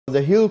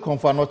The Hill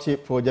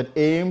Konfanochi project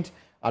aimed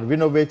at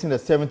renovating the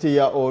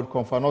 70-year-old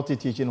Konfanochi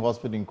Teaching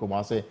Hospital in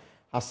Kumasi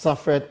has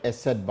suffered a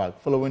setback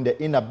following the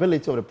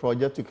inability of the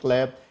project to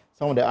clear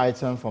some of the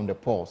items from the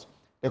ports.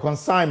 The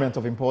consignment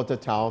of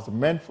imported tiles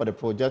meant for the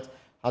project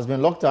has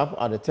been locked up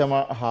at the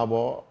Tema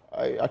Harbour,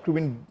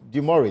 accruing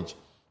demurrage.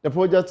 The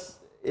project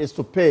is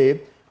to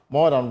pay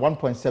more than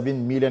 1.7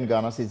 million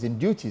Ghana cedis in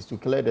duties to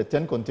clear the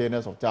 10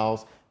 containers of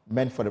tiles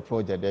meant for the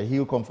project. The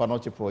Hill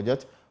Konfanochi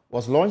project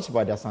was launched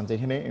by the Asante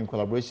Hene in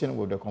collaboration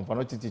with the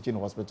Konfanochi Teaching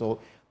Hospital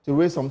to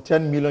raise some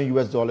 $10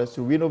 million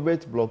to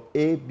renovate Block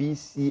A, B,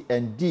 C,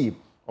 and D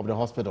of the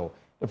hospital.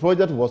 The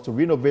project was to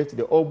renovate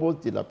the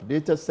almost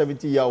dilapidated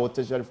 70-year-old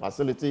tertiary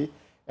facility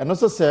and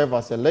also serve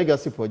as a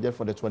legacy project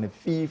for the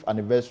 25th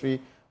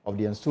anniversary of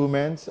the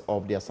installment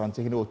of the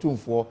Asante Hene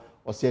Otumfuo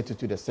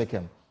Osei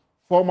II.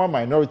 Former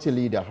minority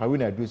leader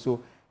Haruna Aduso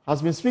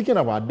has been speaking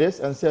about this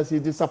and says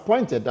he's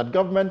disappointed that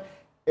government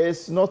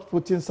is not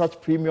putting such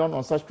premium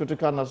on such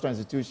critical national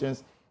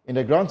institutions in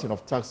the granting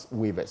of tax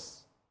waivers.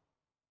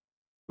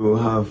 We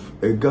have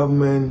a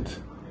government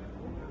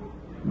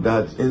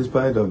that, in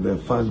spite of the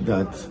fact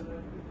that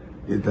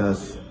it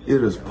has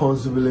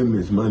irresponsibly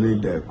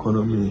mismanaged the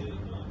economy,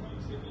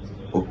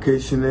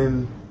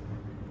 occasioning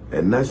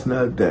a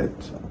national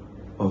debt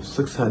of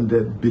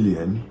 600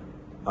 billion,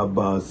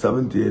 about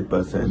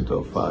 78%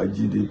 of our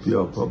GDP,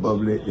 or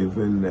probably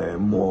even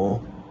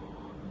more.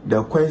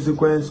 The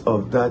consequence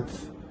of that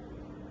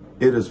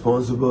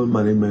irresponsible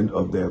management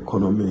of the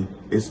economy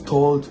is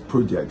stalled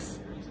projects,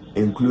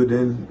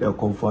 including the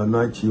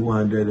Konfanochi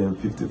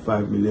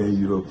 155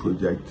 million euro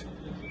project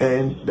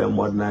and the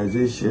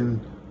modernization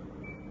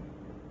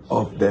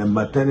of the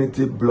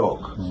maternity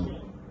block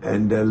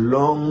and the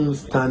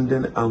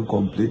long-standing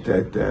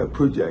uncompleted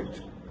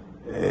project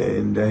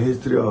in the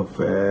history of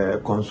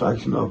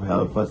construction of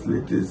health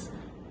facilities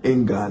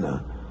in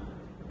Ghana.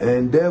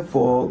 And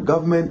therefore,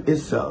 government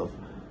itself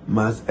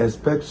must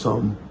expect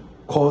some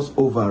cost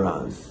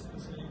overruns.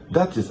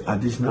 That is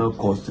additional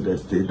cost to the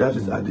state, that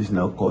is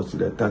additional cost to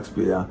the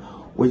taxpayer,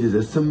 which is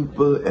a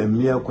simple and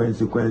mere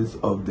consequence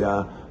of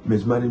their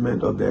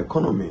mismanagement of the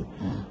economy.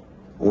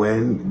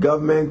 When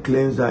government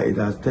claims that it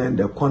has turned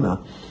the corner,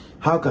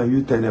 how can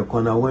you turn a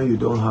corner when you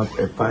don't have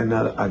a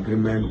final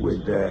agreement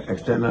with the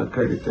external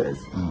creditors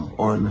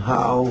on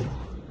how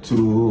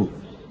to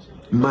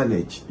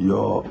manage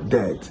your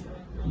debt?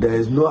 There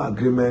is no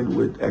agreement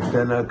with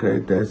external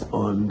creditors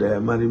on the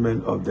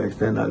management of the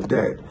external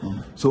debt.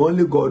 So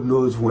only God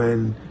knows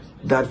when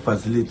that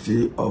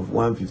facility of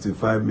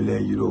 155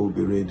 million euro will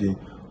be ready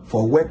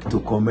for work to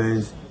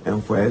commence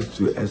and for us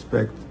to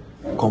expect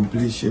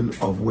completion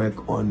of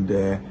work on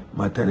the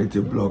maternity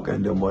block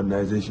and the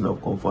modernization of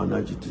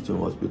Konfanochi Teaching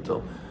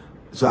Hospital.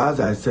 So as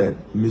I said,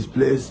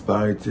 misplaced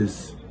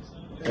priorities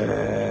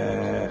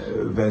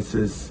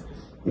versus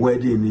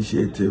worthy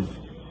initiative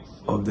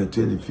of the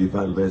 25th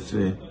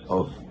anniversary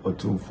of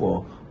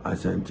Otumfuo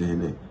Asante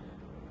Hene.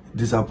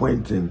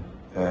 Disappointing,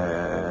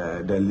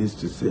 the least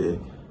to say.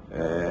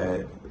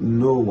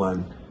 No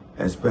one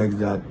expects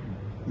that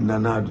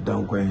Nana Addo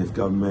Dankwa and his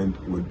government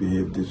would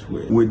behave this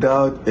way.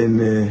 Without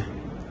any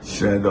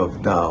shred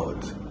of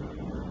doubt,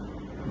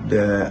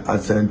 the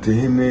Asante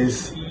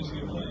Hene's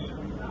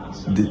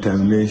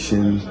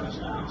determination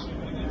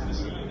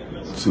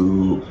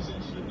to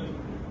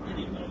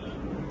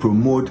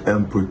promote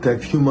and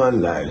protect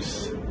human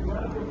lives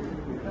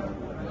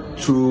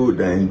through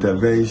the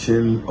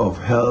intervention of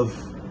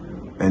health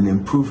and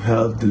improve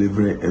health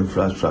delivery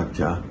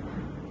infrastructure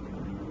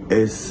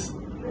is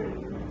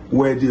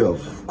worthy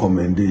of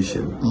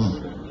commendation.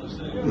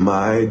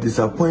 My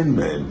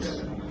disappointment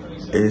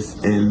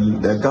is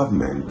in the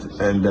government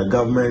and the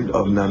government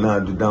of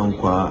Nana Addo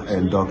Dankwa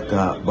and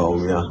Dr.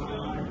 Bawumia.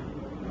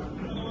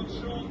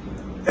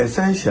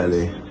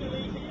 Essentially,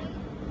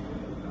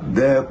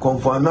 the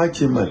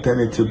Konfanochi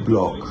maternity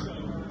block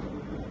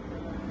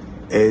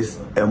is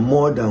a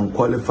more than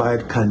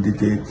qualified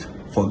candidate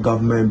for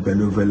government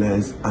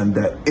benevolence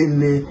under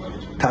any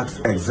tax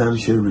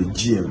exemption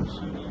regime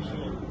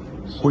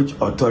which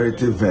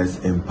authority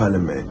vests in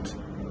Parliament,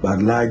 but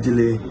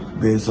largely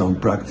based on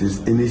practice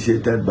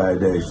initiated by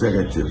the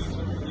executive.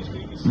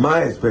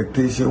 My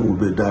expectation would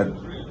be that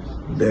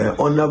the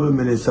Honorable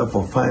Minister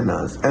for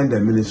Finance and the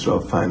Minister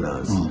of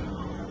Finance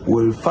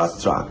will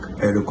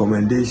fast-track a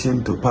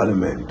recommendation to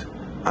Parliament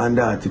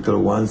under Article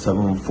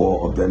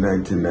 174 of the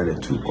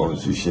 1992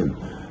 Constitution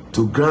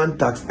to grant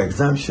tax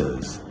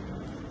exemptions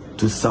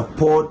to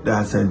support the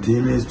Asante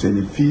Hene's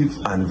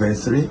 25th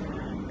anniversary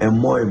and,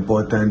 more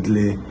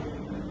importantly,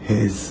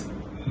 his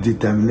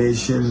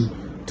determination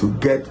to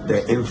get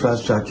the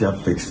infrastructure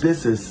fixed.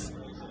 This is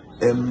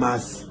a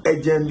must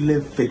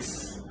urgently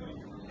fix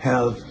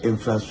health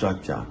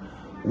infrastructure.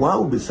 One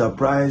will be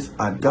surprised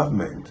at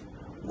government,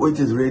 which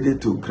is ready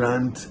to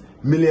grant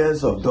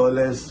millions of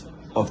dollars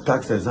of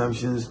tax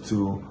exemptions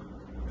to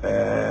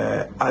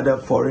other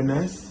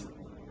foreigners,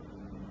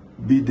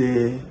 be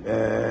they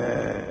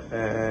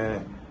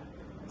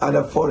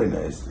other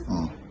foreigners.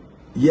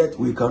 Yet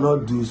we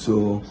cannot do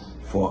so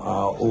for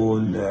our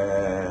own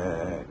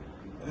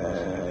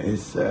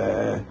His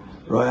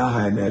Royal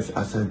Highness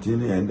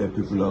Asantini and the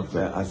people of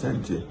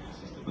Asante.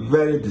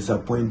 Very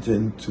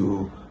disappointing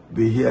to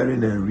be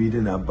hearing and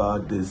reading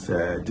about this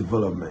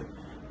development.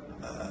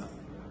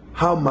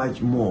 How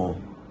much more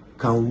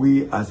can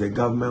we as a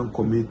government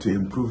commit to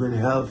improving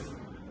health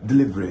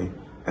delivery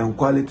and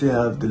quality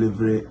health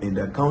delivery in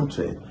the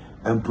country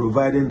and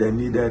providing the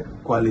needed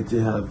quality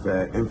health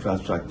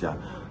infrastructure?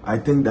 I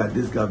think that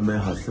this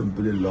government has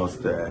simply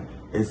lost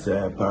its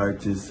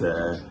priorities.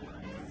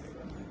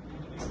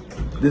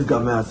 This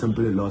government has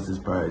simply lost its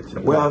priority.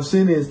 We have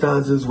seen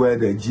instances where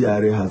the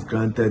GRA has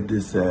granted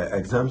this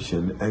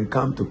exemption and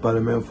come to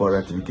Parliament for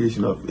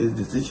ratification of its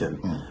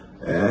decision.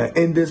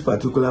 In this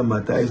particular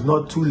matter, it's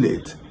not too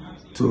late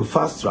to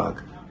fast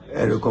track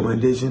a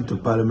recommendation to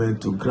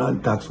Parliament to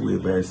grant tax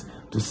waivers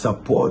to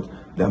support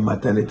the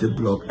maternity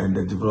block and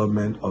the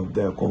development of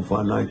the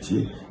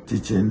Konfanachi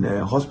Teaching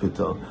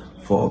Hospital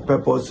for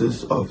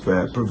purposes of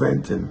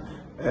preventing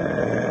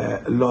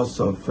loss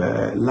of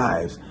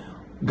lives.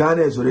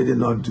 Ghana is already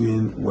not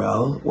doing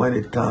well when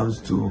it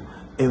comes to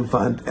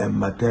infant and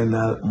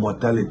maternal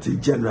mortality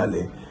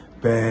generally,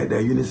 per the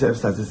UNICEF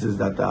statistics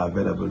that are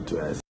available to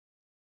us.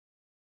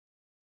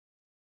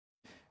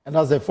 And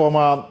as a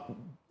former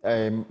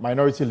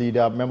minority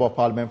leader, member of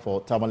parliament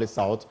for Tamale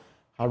South,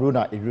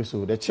 Haruna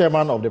Idrisu, the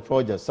chairman of the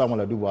project,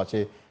 Samuel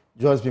Adubuache,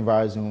 joins me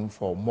via Zoom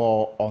for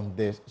more on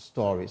this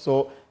story.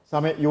 So,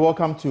 Samuel, you're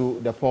welcome to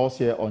the pulse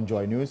here on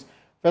Joy News.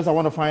 First, I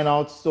want to find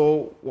out,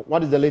 so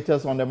what is the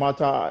latest on the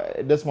matter?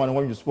 This morning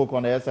when you spoke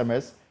on the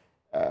SMS,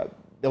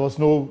 there was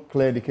no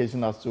clear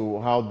indication as to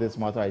how this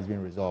matter is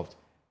being resolved.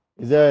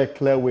 Is there a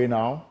clear way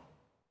now?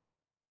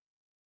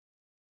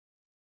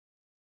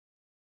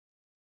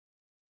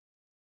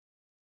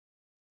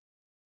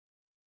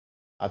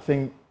 I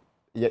think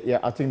that,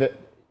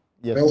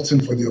 yes. Elton,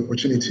 for the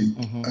opportunity.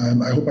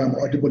 I hope I'm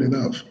audible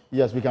enough.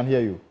 Yes, we can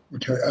hear you.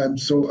 Okay,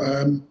 so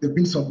there have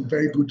been some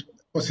very good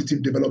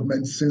positive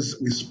developments since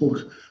we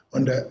spoke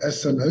on the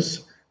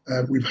SMS.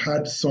 We've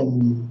had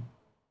some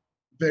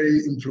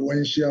very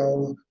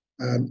influential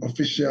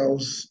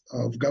officials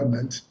of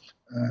government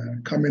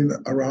coming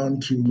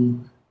around to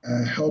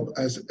help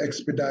us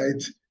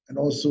expedite and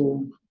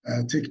also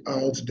take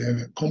out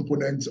the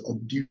components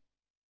of duty.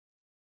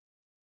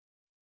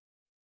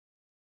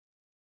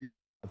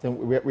 I think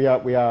we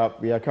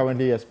are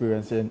currently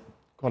experiencing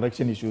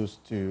connection issues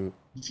to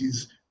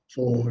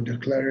for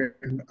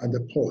declaring at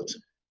the port.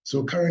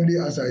 So currently,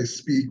 as I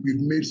speak, we've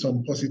made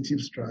some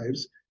positive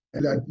strides,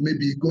 and that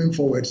maybe going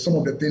forward, some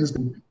of the things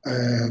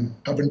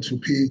having to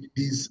pay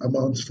these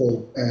amounts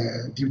for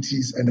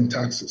duties and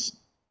taxes.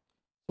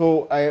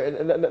 So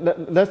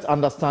let's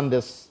understand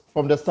this.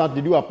 From the start,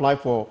 did you apply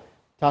for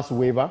tax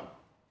waiver?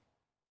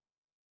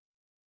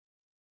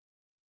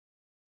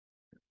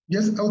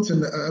 Yes,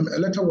 Elton, a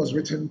letter was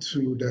written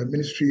to the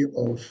Ministry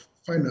of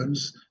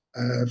Finance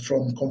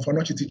from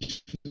Konfanachi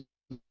Teaching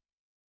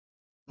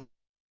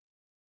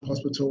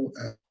Hospital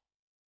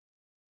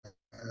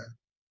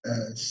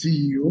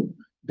CEO,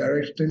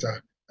 director.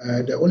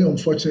 The only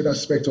unfortunate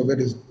aspect of it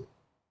is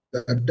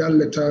that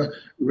letter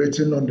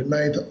written on the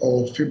 9th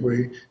of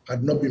February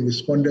had not been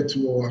responded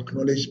to or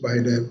acknowledged by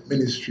the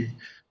ministry.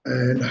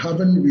 And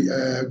having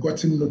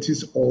gotten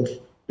notice of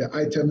the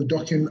items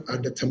docking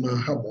at the Tema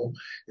Harbour,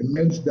 it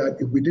meant that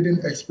if we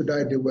didn't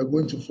expedite, they were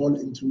going to fall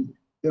into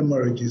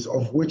demurrages,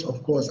 of which,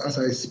 of course, as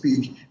I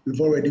speak,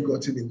 we've already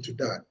gotten into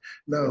that.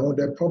 Now,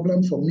 the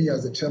problem for me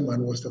as the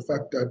chairman was the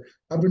fact that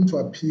having to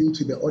appeal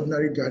to the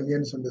ordinary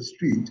Ghanaians on the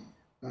street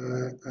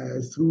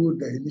through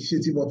the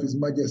initiative of His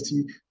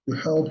Majesty to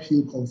help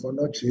heal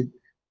Konfanachi,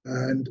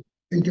 and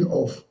thinking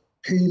of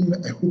paying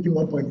a whooping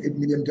 1.8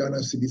 million Ghana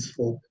cedis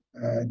for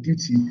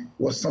duty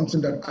was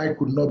something that I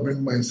could not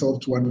bring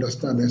myself to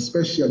understand,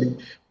 especially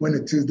when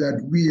it is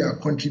that we are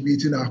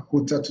contributing our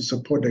quota to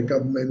support the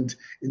government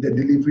in the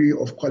delivery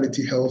of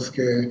quality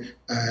healthcare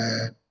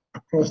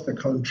across the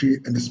country,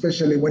 and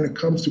especially when it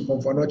comes to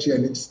Konfanachi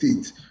and its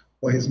state.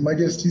 For His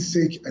Majesty's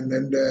sake, and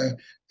then the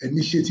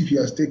initiative he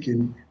has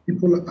taken,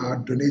 people are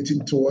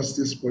donating towards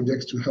this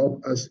project to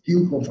help us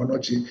heal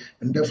Konfanachi,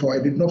 and therefore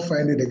I did not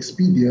find it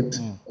expedient,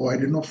 or I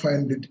did not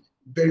find it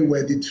very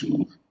worthy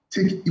to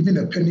take even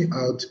a penny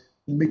out to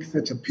make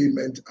such a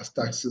payment as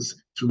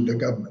taxes to the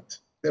government.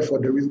 Therefore,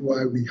 the reason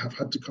why we have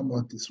had to come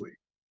out this way.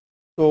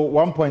 So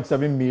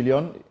 1.7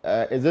 million,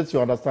 is it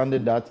your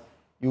understanding that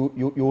you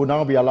will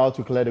now be allowed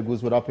to clear the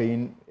goods without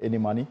paying any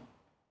money?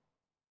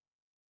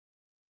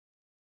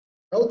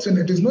 Elton,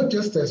 it is not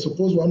just a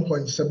supposed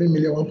 1.7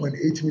 million,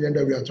 1.8 million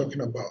that we are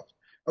talking about.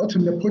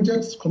 Elton, the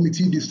projects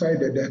committee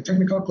decided, the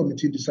technical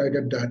committee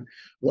decided that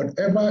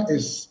whatever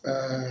is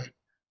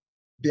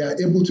they are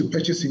able to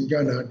purchase in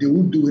Ghana, they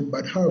will do it.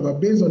 But however,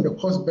 based on the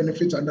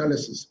cost-benefit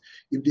analysis,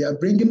 if they are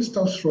bringing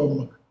stuff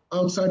from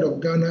outside of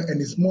Ghana and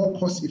it's more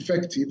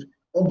cost-effective,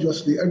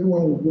 obviously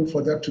everyone will go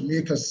for that to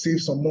make us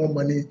save some more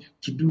money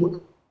to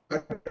do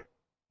other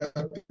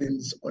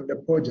happens on the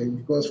project,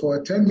 because for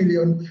a $10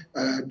 million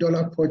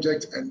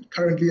project and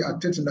currently at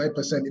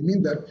 39%, it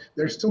means that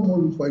there's still more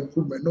room for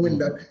improvement, knowing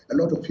that a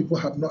lot of people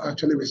have not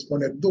actually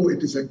responded, though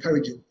it is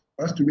encouraging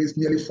for us to raise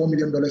nearly $4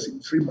 million in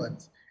 3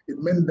 months. It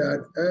meant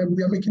that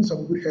we are making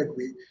some good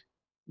headway.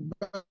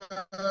 But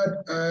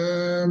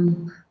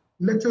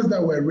letters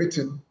that were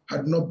written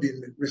had not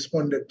been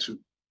responded to.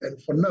 And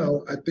for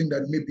now, I think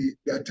that maybe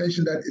the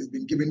attention that is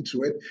being given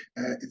to it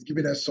is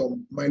giving us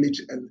some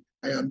mileage. And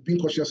I am being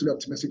cautiously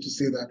optimistic to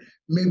say that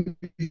maybe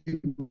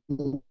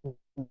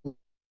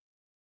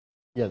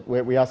yes,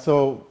 we are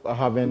so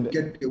having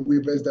get the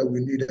waivers that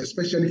we need,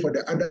 especially for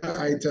the other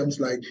items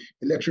like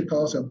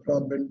electricals and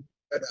plumbing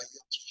that are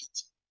yet to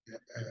hit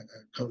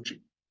the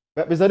country.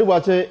 But Mr.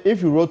 Duwache,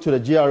 if you wrote to the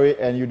GRA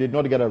and you did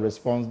not get a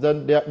response,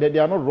 then they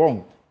are not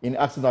wrong in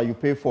asking that you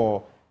pay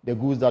for the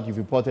goods that you've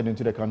imported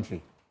into the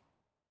country.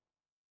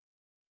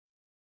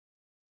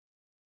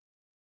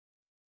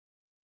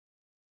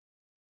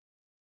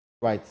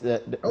 Right.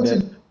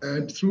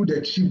 And through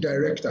the chief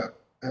director,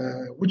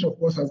 which of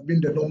course has been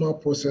the normal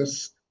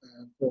process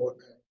for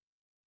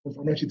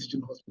financial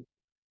teaching hospital,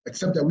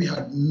 except that we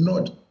had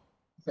not,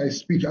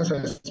 as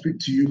I speak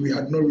to you, we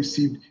had not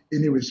received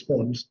any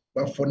response.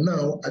 But for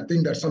now, I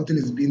think that something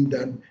is being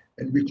done,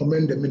 and we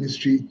commend the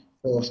ministry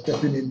for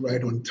stepping in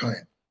right on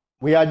time.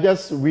 We are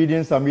just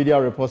reading some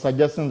media reports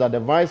suggesting that the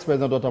Vice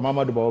President, Dr.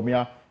 Mamadou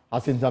Bawumia,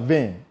 has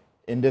intervened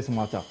in this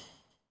matter.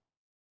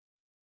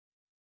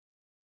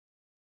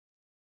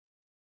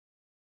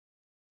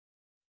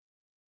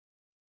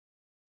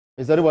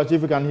 Mr. Duwache,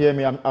 if you can hear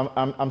me,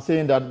 I'm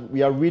saying that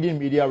we are reading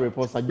media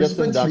reports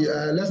suggesting that.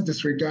 Let's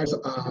disregard.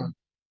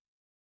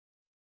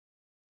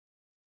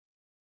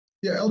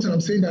 Yeah, Elton,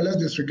 I'm saying that let's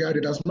disregard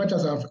it. As much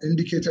as I've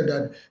indicated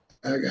that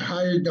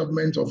high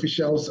government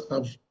officials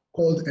have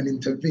called and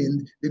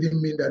intervened, they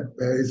didn't mean that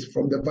it's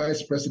from the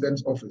Vice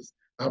President's office.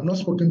 I've not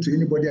spoken to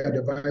anybody at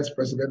the Vice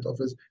President's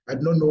office. I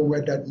don't know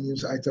where that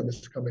news item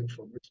is coming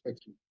from,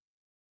 respectfully.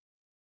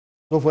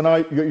 So for now,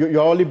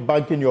 you're only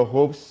banking your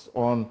hopes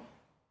on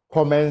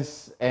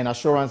comments and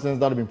assurances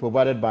that have been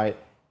provided by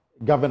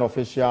government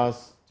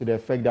officials to the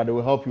effect that they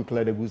will help you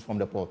clear the goods from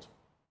the port.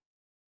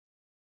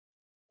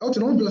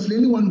 Obviously,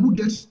 anyone who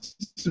gets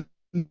to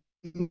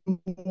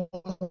know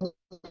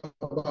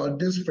about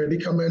this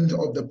predicament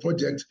of the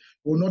project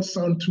will not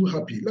sound too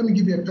happy. Let me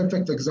give you a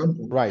perfect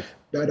example. Right.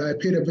 That I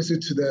paid a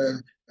visit to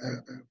the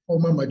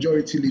former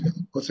majority leader,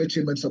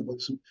 consignments, and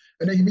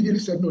then he immediately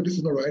said, "No, this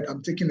is not right.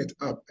 I'm taking it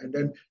up," and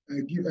then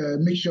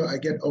make sure I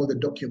get all the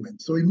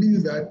documents. So it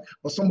means that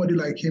for somebody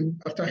like him,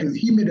 after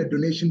he made a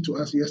donation to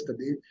us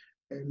yesterday,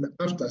 and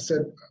after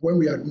said, when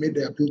we had made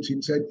the appeal to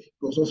him, said he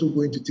was also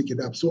going to take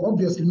it up. So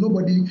obviously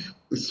nobody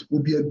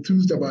will be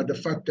enthused about the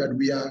fact that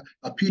we are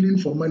appealing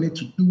for money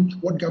to do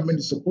what government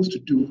is supposed to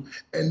do,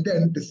 and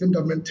then the same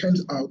government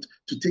turns out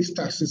to take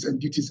taxes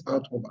and duties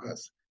out of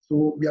us.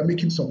 So we are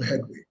making some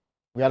headway.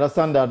 We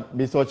understand that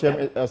Mr.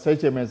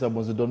 Chairman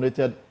was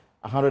donated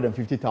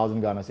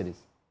 150,000 Ghana cedis.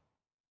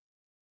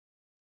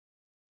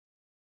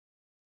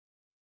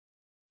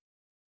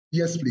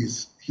 Yes,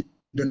 please. He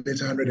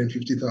donated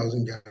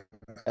 150,000 Ghana.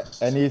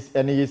 And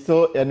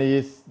he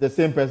is the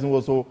same person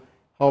also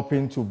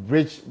helping to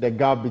bridge the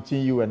gap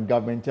between you and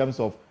government in terms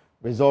of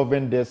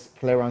resolving this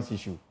clearance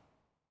issue.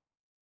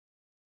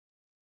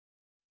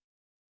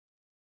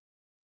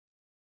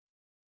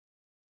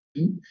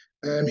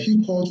 And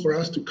he called for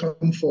us to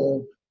come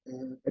for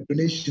a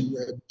donation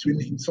between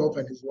himself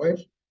and his wife,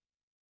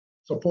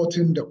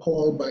 supporting the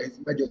call by His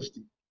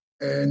Majesty.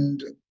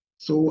 And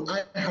so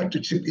I had to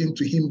chip in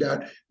to him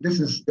that this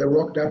is the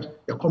rock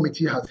that the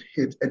committee has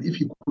hit, and if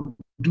he could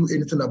do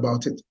anything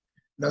about it.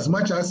 And as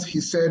much as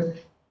he said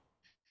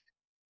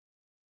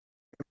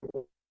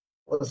it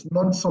was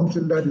not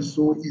something that is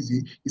so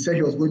easy, he said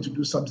he was going to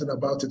do something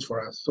about it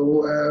for us.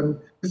 So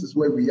this is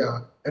where we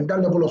are. And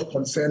that level of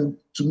concern,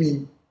 to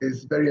me,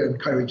 is very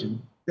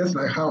encouraging. Just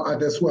like how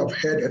others who have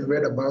heard and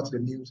read about the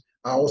news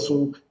are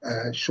also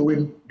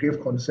showing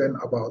grave concern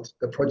about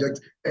the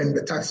project and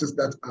the taxes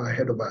that are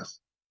ahead of us.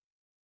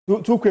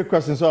 Two quick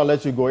questions, so I'll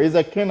let you go. Is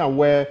the king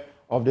aware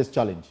of this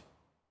challenge?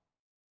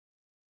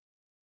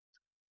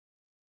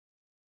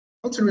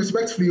 Also,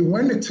 respectfully,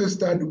 when it is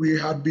that we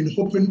had been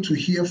hoping to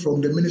hear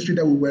from the ministry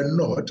that we were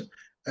not,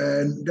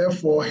 and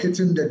therefore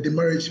hitting the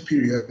demarriage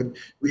period,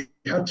 we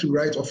had to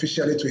write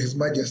officially to His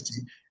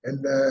Majesty.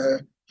 And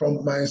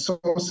from my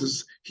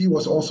sources, he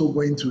was also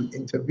going to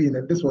intervene.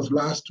 And this was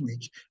last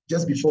week,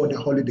 just before the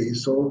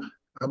holidays. So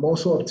I'm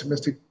also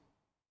optimistic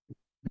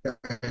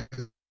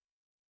that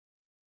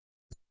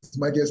His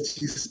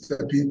Majesty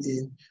stepping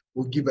in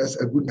will give us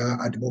a good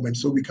at the moment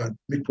so we can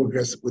make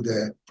progress with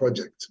the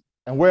project.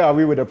 And where are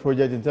we with the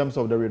project in terms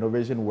of the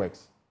renovation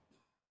works?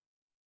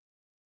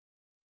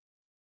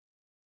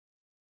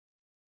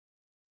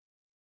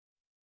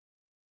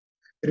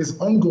 It is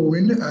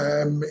ongoing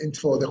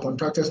for the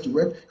contractors to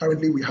work.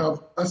 Currently, we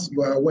have, as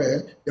you are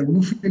aware, the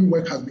roofing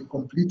work has been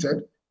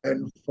completed.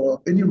 And for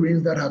any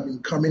rains that have been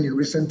coming in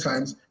recent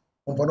times,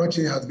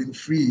 Mponokye has been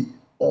free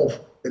of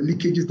the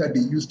leakages that they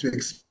used to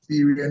experience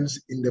experience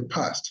in the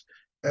past.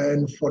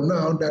 And for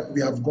now that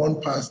we have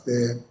gone past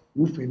the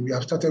roofing, we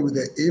have started with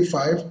the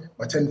A5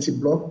 maternity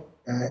block,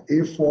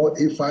 A4,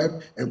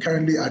 A5, and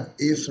currently at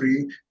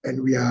A3,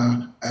 and we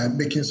are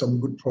making some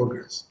good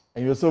progress.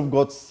 And you also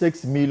got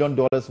 $6 million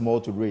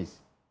more to raise.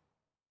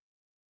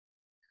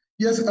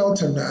 Yes,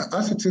 Elton,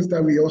 as it is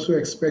that we also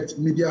expect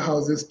media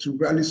houses to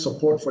rally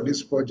support for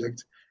this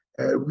project,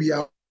 we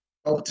are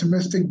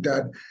optimistic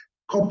that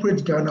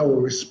corporate Ghana will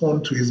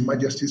respond to His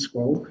Majesty's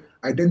call.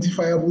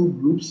 Identifiable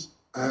groups,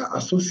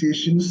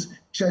 associations,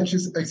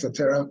 churches,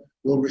 etc.,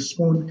 will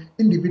respond.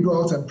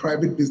 Individuals and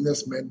private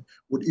businessmen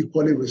would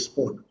equally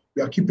respond.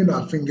 We are keeping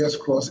our fingers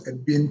crossed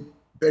and being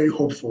very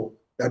hopeful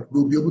that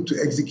we'll be able to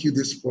execute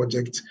this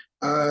project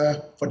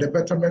for the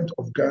betterment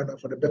of Ghana,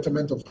 for the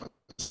betterment of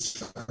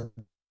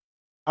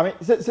I mean,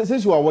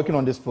 since you are working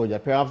on this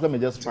project, perhaps let me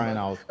just find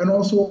out. And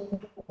also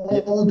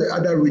all the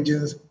other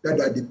regions that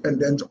are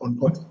dependent on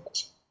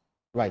continent.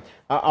 Right.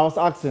 I was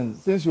asking,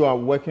 since you are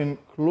working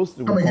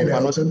closely with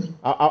Komfo,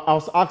 I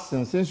was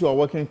asking, since you are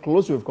working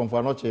closely with Komfo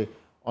Anokye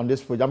on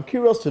this project, I'm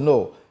curious to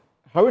know,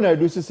 Haruna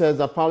Idusi says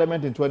that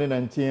Parliament in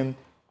 2019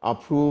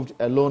 approved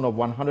a loan of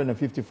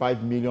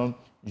 155 million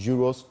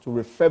euros to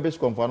refurbish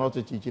Komfo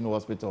Anokye Teaching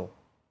Hospital.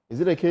 Is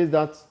it a case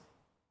that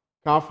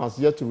KATH has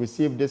yet to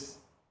receive this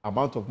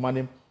amount of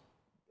money?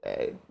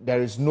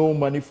 There is no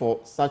money for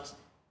such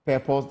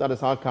purpose. That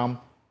is how come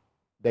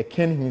the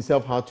king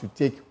himself had to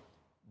take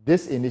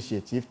this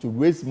initiative to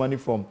raise money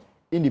from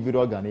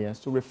individual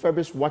Ghanaians to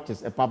refurbish what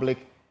is a public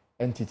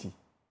entity.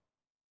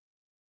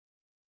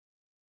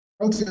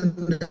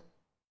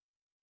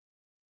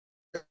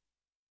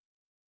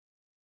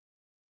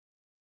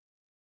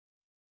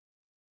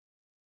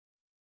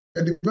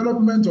 The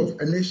development of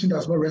a nation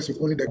does not rest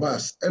with only the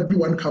past.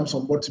 Everyone comes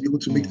on board to be able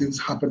to make things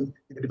happen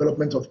in the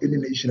development of any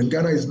nation, and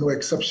Ghana is no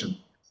exception.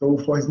 So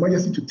for His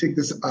Majesty to take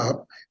this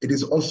up, it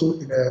is also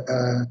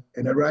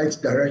in a right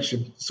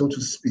direction, so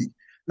to speak.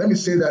 Let me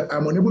say that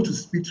I'm unable to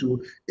speak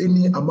to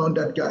any amount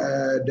that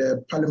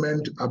the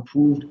Parliament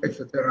approved,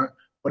 etc.,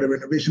 for the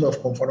renovation of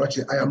Komfo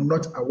Anokye. I am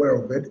not aware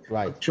of it.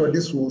 Right. I'm sure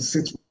this will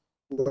sit.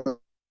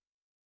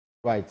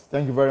 Right.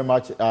 Thank you very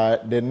much.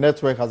 The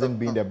network hasn't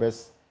been the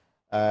best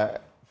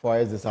for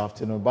us this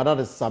afternoon, but that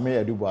is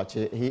Samir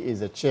Edubuache. He is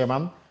the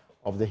chairman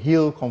of the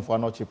Hill Komfo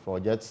Anokye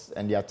projects,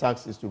 and their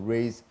task is to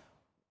raise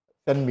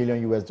 $10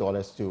 million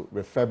to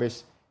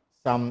refurbish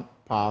some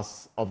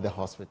parts of the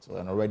hospital.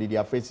 And already they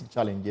are facing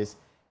challenges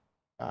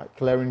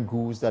clearing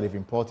goods that have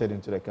imported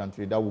into the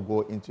country that will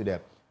go into the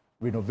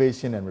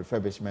renovation and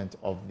refurbishment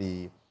of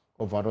the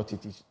Komfo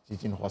Anokye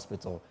Teaching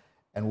Hospital.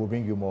 And we'll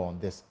bring you more on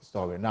this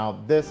story.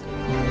 Now, this